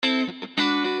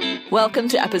Welcome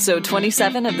to episode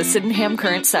 27 of the Sydenham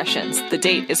Current Sessions. The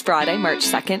date is Friday, March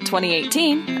 2nd,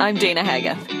 2018. I'm Dana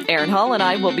Hagath. Aaron Hall and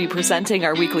I will be presenting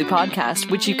our weekly podcast,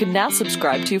 which you can now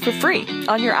subscribe to for free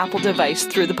on your Apple device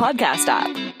through the podcast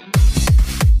app.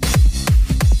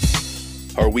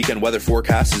 Our weekend weather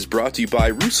forecast is brought to you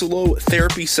by Rousselot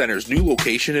Therapy Center's new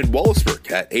location in Wallaceburg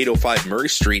at 805 Murray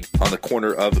Street on the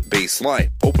corner of Baseline.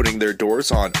 Opening their doors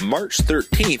on March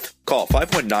 13th, call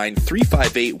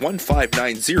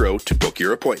 519-358-1590 to book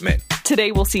your appointment.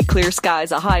 Today we'll see clear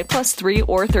skies, a high +3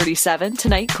 or 37.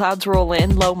 Tonight clouds roll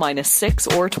in, low -6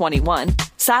 or 21.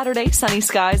 Saturday, sunny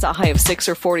skies, a high of 6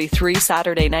 or 43.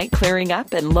 Saturday night clearing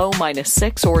up and low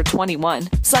 -6 or 21.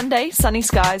 Sunday, sunny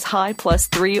skies, high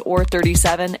 +3 or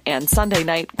 37. And Sunday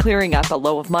night clearing up, a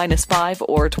low of -5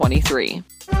 or 23.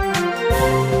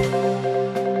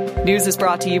 News is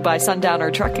brought to you by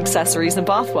Sundowner Truck Accessories in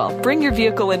Bothwell. Bring your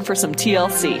vehicle in for some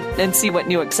TLC and see what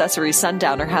new accessories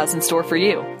Sundowner has in store for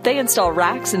you. They install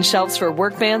racks and shelves for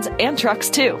work vans and trucks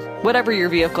too. Whatever your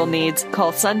vehicle needs,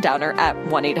 call Sundowner at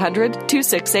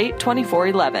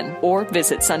 1-800-268-2411 or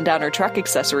visit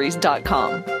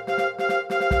sundownertruckaccessories.com.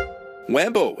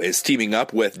 Wambo is teaming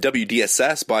up with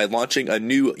WDSS by launching a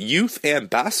new Youth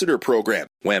Ambassador program.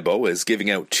 Wambo is giving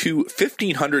out two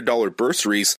 $1,500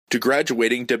 bursaries to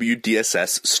graduating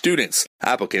WDSS students.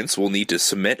 Applicants will need to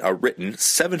submit a written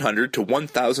 700 to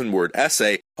 1,000 word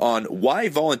essay on why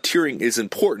volunteering is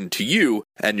important to you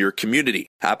and your community.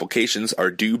 Applications are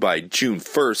due by June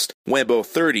 1st. Wambo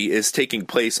 30 is taking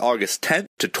place August 10th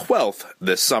to 12th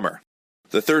this summer.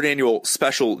 The third annual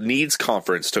Special Needs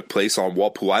Conference took place on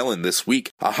Walpole Island this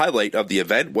week. A highlight of the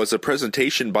event was a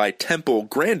presentation by Temple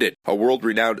Grandin, a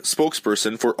world-renowned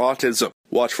spokesperson for autism.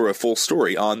 Watch for a full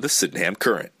story on the Sydenham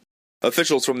Current.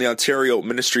 Officials from the Ontario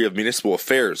Ministry of Municipal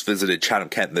Affairs visited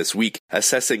Chatham-Kent this week,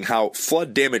 assessing how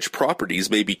flood-damaged properties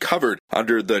may be covered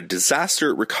under the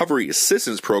Disaster Recovery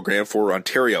Assistance Program for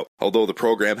Ontario. Although the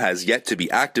program has yet to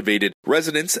be activated,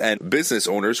 residents and business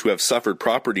owners who have suffered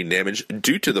property damage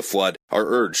due to the flood are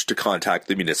urged to contact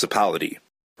the municipality.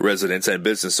 Residents and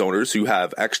business owners who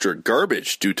have extra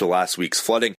garbage due to last week's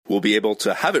flooding will be able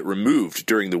to have it removed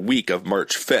during the week of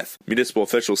March 5th. Municipal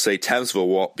officials say Thamesville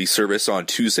will be serviced on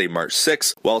Tuesday, March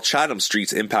 6th, while Chatham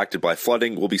streets impacted by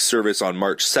flooding will be serviced on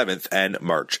March 7th and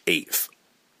March 8th.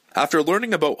 After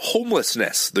learning about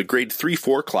homelessness, the grade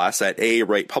 3-4 class at A.A.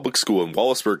 Wright Public School in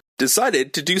Wallaceburg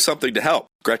decided to do something to help.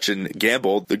 Gretchen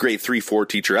Gamble, the grade 3-4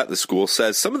 teacher at the school,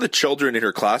 says some of the children in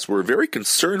her class were very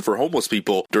concerned for homeless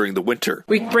people during the winter.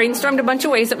 We brainstormed a bunch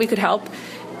of ways that we could help,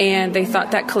 and they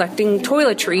thought that collecting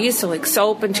toiletries, so like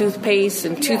soap and toothpaste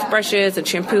and toothbrushes and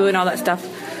shampoo and all that stuff,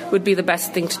 would be the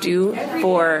best thing to do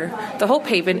for the Hope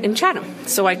Haven in Chatham.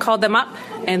 So I called them up,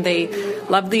 and they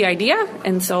loved the idea.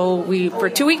 And so for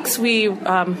 2 weeks, we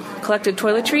collected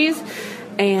toiletries.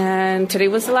 And today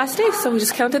was the last day, so we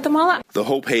just counted them all up. The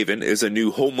Hope Haven is a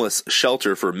new homeless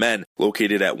shelter for men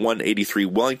located at 183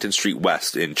 Wellington Street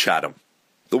West in Chatham.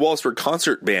 The Wallaceburg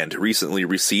Concert Band recently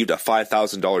received a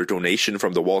 $5,000 donation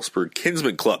from the Wallaceburg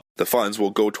Kinsmen Club. The funds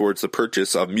will go towards the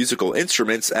purchase of musical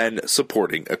instruments and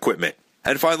supporting equipment.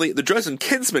 And finally, the Dresden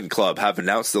Kinsmen Club have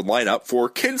announced the lineup for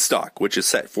Kinstock, which is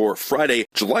set for Friday,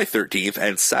 July 13th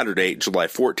and Saturday, July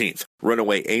 14th.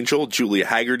 Runaway Angel, Julia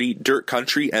Haggerty, Dirt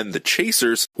Country, and The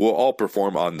Chasers will all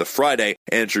perform on the Friday.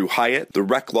 Andrew Hyatt, The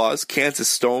Recklaws, Kansas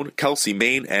Stone, Kelsey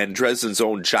Main, and Dresden's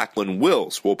own Jacqueline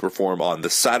Wills will perform on the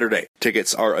Saturday.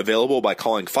 Tickets are available by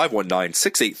calling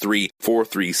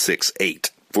 519-683-4368.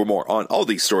 For more on all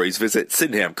these stories, visit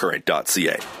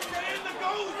sydenhamcurrent.ca.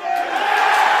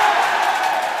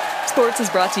 Sports is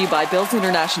brought to you by Bill's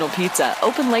International Pizza,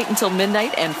 open late until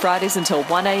midnight and Fridays until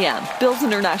 1 a.m. Bill's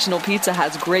International Pizza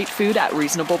has great food at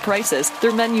reasonable prices.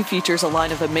 Their menu features a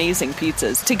line of amazing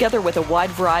pizzas, together with a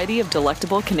wide variety of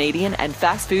delectable Canadian and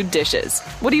fast food dishes.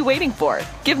 What are you waiting for?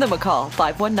 Give them a call,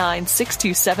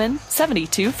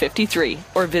 519-627-7253,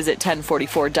 or visit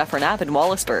 1044 Dufferin Ave in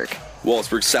Wallaceburg.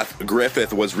 Wallaceburg's Seth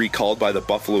Griffith was recalled by the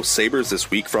Buffalo Sabres this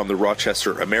week from the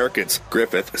Rochester Americans.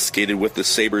 Griffith skated with the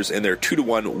Sabres in their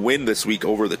 2-1 win this week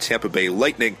over the Tampa Bay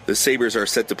Lightning. The Sabres are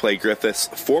set to play Griffith's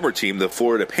former team, the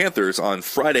Florida Panthers, on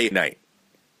Friday night.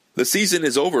 The season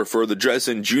is over for the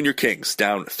Dresden Junior Kings,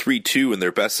 down 3-2 in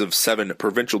their best-of-7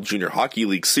 Provincial Junior Hockey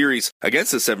League series.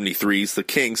 Against the 73s, the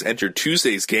Kings entered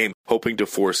Tuesday's game, hoping to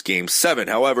force Game 7.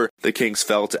 However, the Kings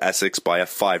fell to Essex by a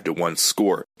 5-1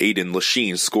 score. Aidan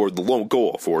Lachine scored the lone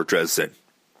goal for Dresden.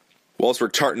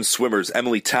 Wellsburg Tartan swimmers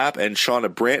Emily Tapp and Shauna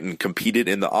Branton competed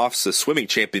in the OFSA Swimming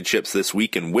Championships this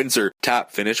week in Windsor.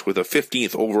 Tapp finished with a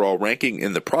 15th overall ranking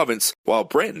in the province, while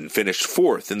Branton finished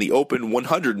 4th in the open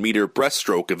 100-meter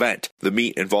breaststroke event. The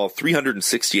meet involved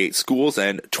 368 schools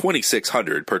and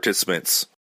 2,600 participants.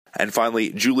 And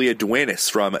finally, Julia Duanis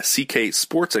from CK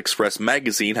Sports Express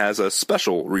magazine has a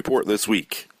special report this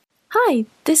week. Hi,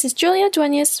 this is Julia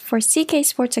Duanis for CK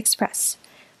Sports Express.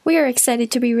 We are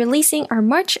excited to be releasing our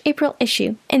March-April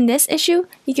issue. In this issue,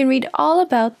 you can read all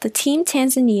about the Team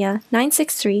Tanzania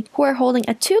 963 who are holding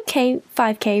a 2K,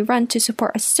 5K run to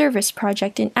support a service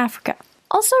project in Africa.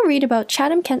 Also read about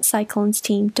Chatham-Kent Cyclones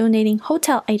team donating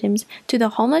hotel items to the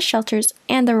homeless shelters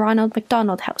and the Ronald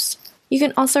McDonald House. You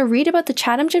can also read about the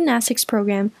Chatham Gymnastics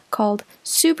program called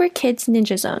Super Kids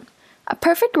Ninja Zone, a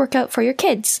perfect workout for your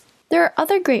kids. There are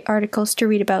other great articles to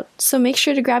read about, so make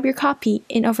sure to grab your copy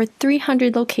in over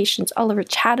 300 locations all over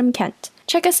Chatham-Kent.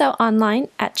 Check us out online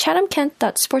at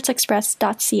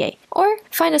chathamkent.sportsexpress.ca or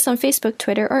find us on Facebook,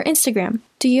 Twitter, or Instagram.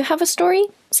 Do you have a story?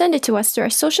 Send it to us through our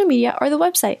social media or the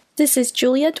website. This is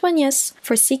Julia Duanes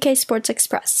for CK Sports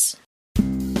Express.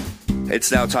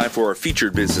 It's now time for our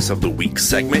featured business of the week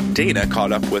segment. Dana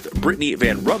caught up with Brittany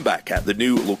Van Rumbeck at the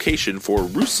new location for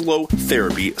Rousselot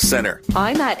Therapy Center.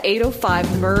 I'm at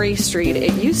 805 Murray Street.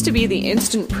 It used to be the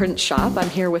Instant Print Shop. I'm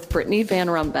here with Brittany Van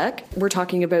Rumbeck. We're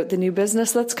talking about the new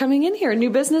business that's coming in here, a new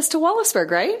business to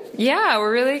Wallaceburg, right? Yeah,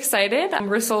 we're really excited.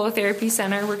 Rousselot Therapy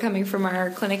Center. We're coming from our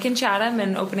clinic in Chatham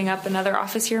and opening up another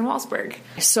office here in Wallaceburg.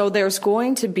 So there's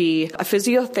going to be a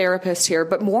physiotherapist here,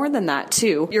 but more than that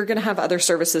too. You're going to have other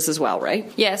services as well,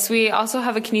 right? Yes, we also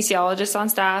have a kinesiologist on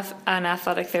staff, an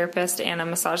athletic therapist, and a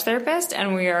massage therapist,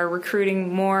 and we are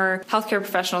recruiting more healthcare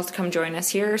professionals to come join us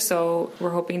here. So we're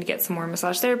hoping to get some more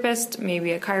massage therapists,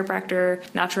 maybe a chiropractor,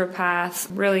 naturopath,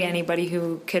 really anybody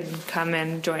who could come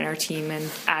and join our team and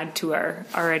add to our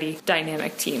already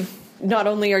dynamic team. Not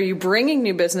only are you bringing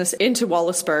new business into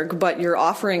Wallaceburg, but you're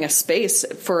offering a space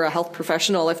for a health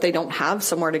professional if they don't have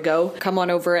somewhere to go. Come on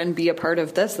over and be a part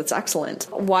of this. That's excellent.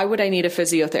 Why would I need a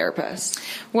physiotherapist?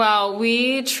 Well,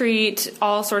 we treat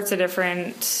all sorts of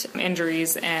different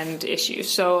injuries and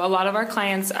issues. So a lot of our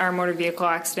clients are motor vehicle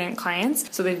accident clients.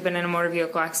 So they've been in a motor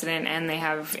vehicle accident and they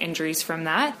have injuries from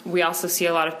that. We also see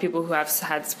a lot of people who have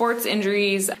had sports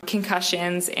injuries,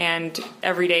 concussions, and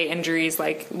everyday injuries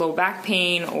like low back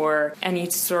pain or any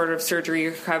sort of surgery,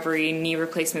 recovery, knee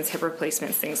replacements, hip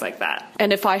replacements, things like that.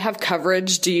 And if I have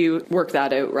coverage, do you work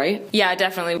that out, right? Yeah,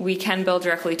 definitely. We can bill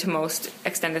directly to most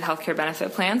extended healthcare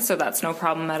benefit plans, so that's no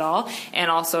problem at all.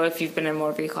 And also, if you've been in a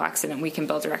motor vehicle accident, we can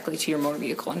bill directly to your motor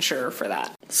vehicle insurer for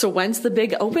that. So when's the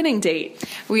big opening date?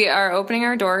 We are opening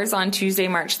our doors on Tuesday,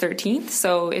 March 13th.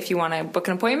 So if you want to book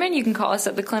an appointment, you can call us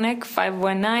at the clinic,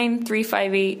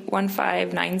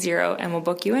 519-358-1590, and we'll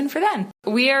book you in for then.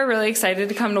 We are really excited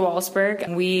to come to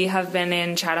Wallaceburg. We have been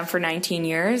in Chatham for 19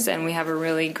 years, and we have a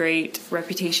really great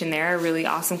reputation there, a really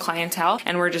awesome clientele,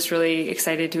 and we're just really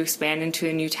excited to expand into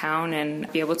a new town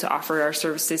and be able to offer our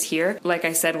services here. Like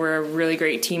I said, we're a really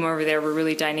great team over there. We're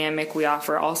really dynamic. We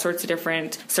offer all sorts of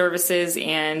different services,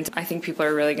 and I think people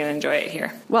are really going to enjoy it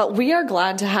here. Well, we are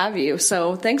glad to have you.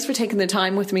 So thanks for taking the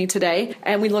time with me today,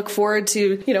 and we look forward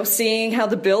to, seeing how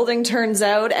the building turns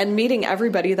out and meeting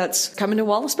everybody that's coming to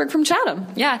Wallaceburg from Chatham.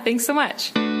 Yeah, thanks so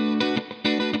much.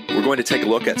 We're going to take a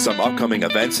look at some upcoming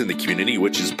events in the community,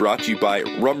 which is brought to you by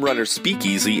Rum Runner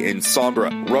Speakeasy in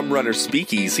Sombra. Rum Runner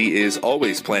Speakeasy is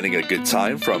always planning a good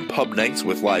time, from pub nights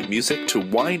with live music to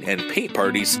wine and paint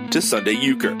parties to Sunday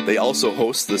euchre. They also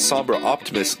host the Sombra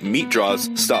Optimist Meat Draws.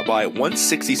 Stop by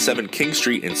 167 King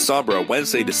Street in Sombra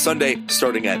Wednesday to Sunday,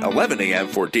 starting at 11 a.m.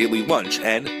 for daily lunch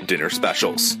and dinner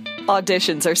specials.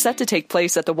 Auditions are set to take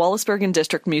place at the Wallaceburg and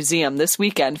District Museum this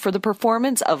weekend for the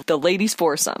performance of The Ladies'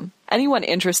 Foursome. Anyone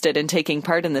interested in taking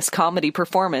part in this comedy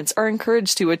performance are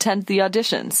encouraged to attend the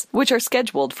auditions, which are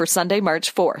scheduled for Sunday,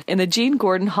 March 4th in the Jean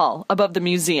Gordon Hall above the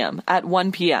museum at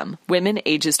 1 p.m. Women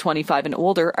ages 25 and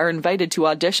older are invited to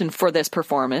audition for this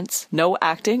performance. No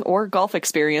acting or golf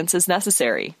experience is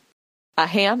necessary. A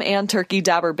ham and turkey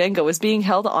dabber bingo is being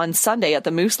held on Sunday at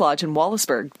the Moose Lodge in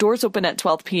Wallaceburg. Doors open at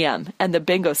 12 p.m. and the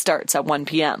bingo starts at 1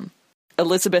 p.m.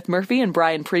 Elizabeth Murphy and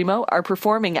Brian Primo are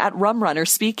performing at Rum Runner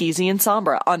Speakeasy in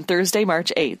Sombra on Thursday,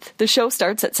 March 8th. The show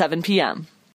starts at 7 p.m.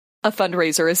 A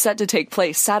fundraiser is set to take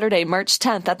place Saturday, March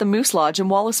 10th at the Moose Lodge in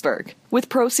Wallaceburg, with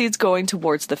proceeds going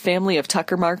towards the family of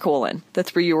Tucker Marcolin. The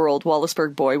 3-year-old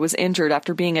Wallaceburg boy was injured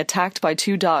after being attacked by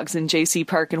 2 dogs in JC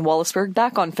Park in Wallaceburg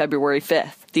back on February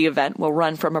 5th. The event will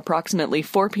run from approximately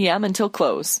 4 p.m. until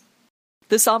close.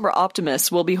 The Sombra Optimists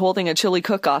will be holding a chili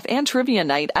cook-off and trivia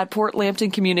night at Port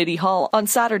Lambton Community Hall on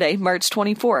Saturday, March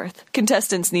 24th.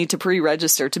 Contestants need to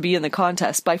pre-register to be in the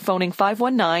contest by phoning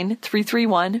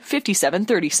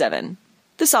 519-331-5737.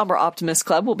 The Sombra Optimist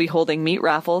Club will be holding meat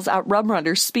raffles at Rum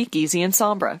Runners Speakeasy in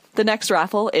Sombra. The next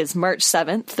raffle is March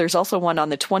 7th. There's also one on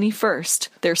the 21st.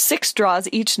 There's 6 draws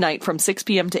each night from 6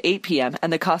 p.m. to 8 p.m.,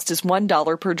 and the cost is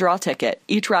 $1 per draw ticket.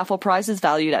 Each raffle prize is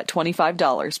valued at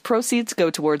 $25. Proceeds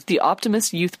go towards the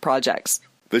Optimist Youth Projects.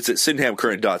 Visit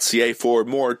sydenhamcurrent.ca for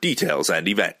more details and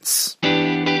events.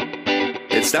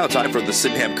 It's now time for the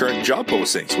Sydenham Current job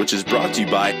postings, which is brought to you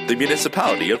by the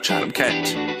Municipality of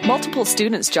Chatham-Kent. Multiple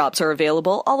students' jobs are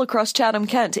available all across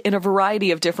Chatham-Kent in a variety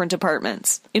of different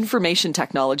departments. Information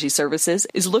Technology Services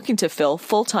is looking to fill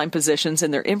full-time positions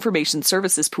in their Information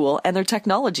Services pool and their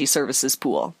Technology Services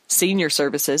pool. Senior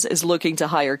Services is looking to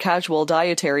hire casual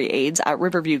dietary aides at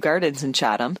Riverview Gardens in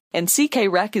Chatham, and CK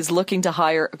Rec is looking to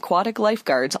hire aquatic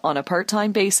lifeguards on a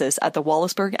part-time basis at the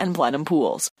Wallaceburg and Blenheim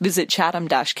pools. Visit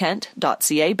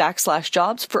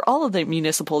chatham-kent.ca/jobs for all of the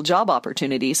municipal job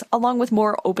opportunities, along with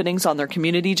more openings on their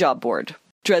community job board.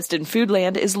 Dresden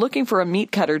Foodland is looking for a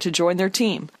meat cutter to join their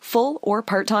team. Full or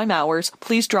part-time hours,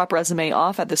 please drop resume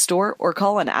off at the store or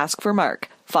call and ask for Mark,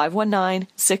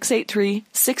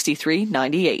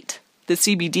 519-683-6398. The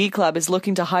CBD Club is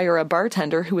looking to hire a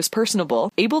bartender who is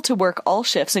personable, able to work all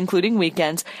shifts including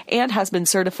weekends, and has been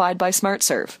certified by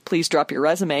SmartServe. Please drop your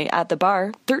resume at the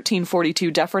bar,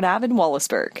 1342 Dufferin Ave in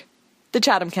Wallaceburg. The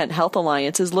Chatham-Kent Health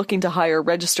Alliance is looking to hire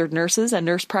registered nurses and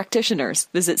nurse practitioners.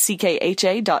 Visit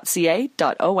ckha.ca.on.ca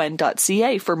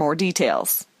for more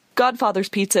details. Godfather's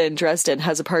Pizza in Dresden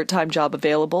has a part-time job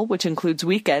available, which includes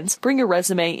weekends. Bring your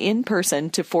resume in person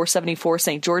to 474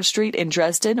 St. George Street in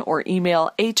Dresden or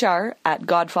email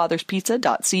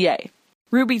hr@godfatherspizza.ca.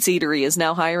 Ruby's Eatery is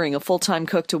now hiring a full-time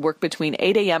cook to work between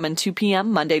 8 a.m. and 2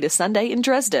 p.m. Monday to Sunday in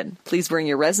Dresden. Please bring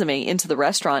your resume into the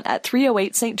restaurant at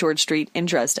 308 St. George Street in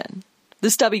Dresden. The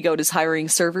Stubby Goat is hiring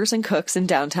servers and cooks in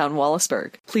downtown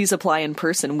Wallaceburg. Please apply in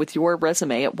person with your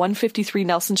resume at 153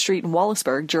 Nelson Street in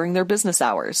Wallaceburg during their business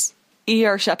hours.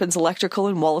 E.R. Shepins Electrical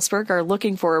in Wallaceburg are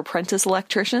looking for apprentice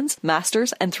electricians,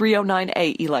 masters, and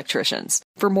 309A electricians.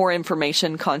 For more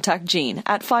information, contact Jean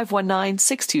at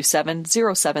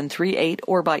 519-627-0738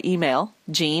 or by email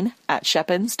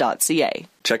jean@shepins.ca.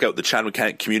 Check out the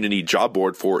Chatham-Kent Community Job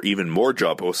Board for even more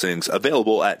job postings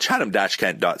available at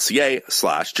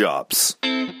chatham-kent.ca/jobs.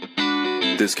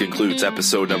 This concludes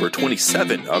episode number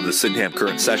 27 of the Sydenham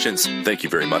Current Sessions. Thank you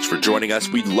very much for joining us.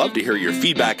 We'd love to hear your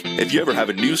feedback. If you ever have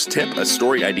a news tip, a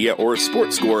story idea, or a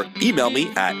sports score, email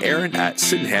me at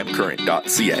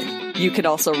aaron@sydenhamcurrent.ca. You can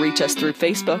also reach us through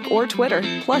Facebook or Twitter.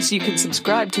 Plus, you can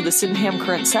subscribe to the Sydenham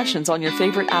Current Sessions on your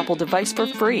favorite Apple device for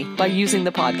free by using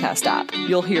the podcast app.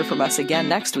 You'll hear from us again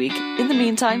next week. In the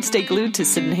meantime, stay glued to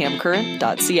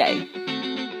sydenhamcurrent.ca.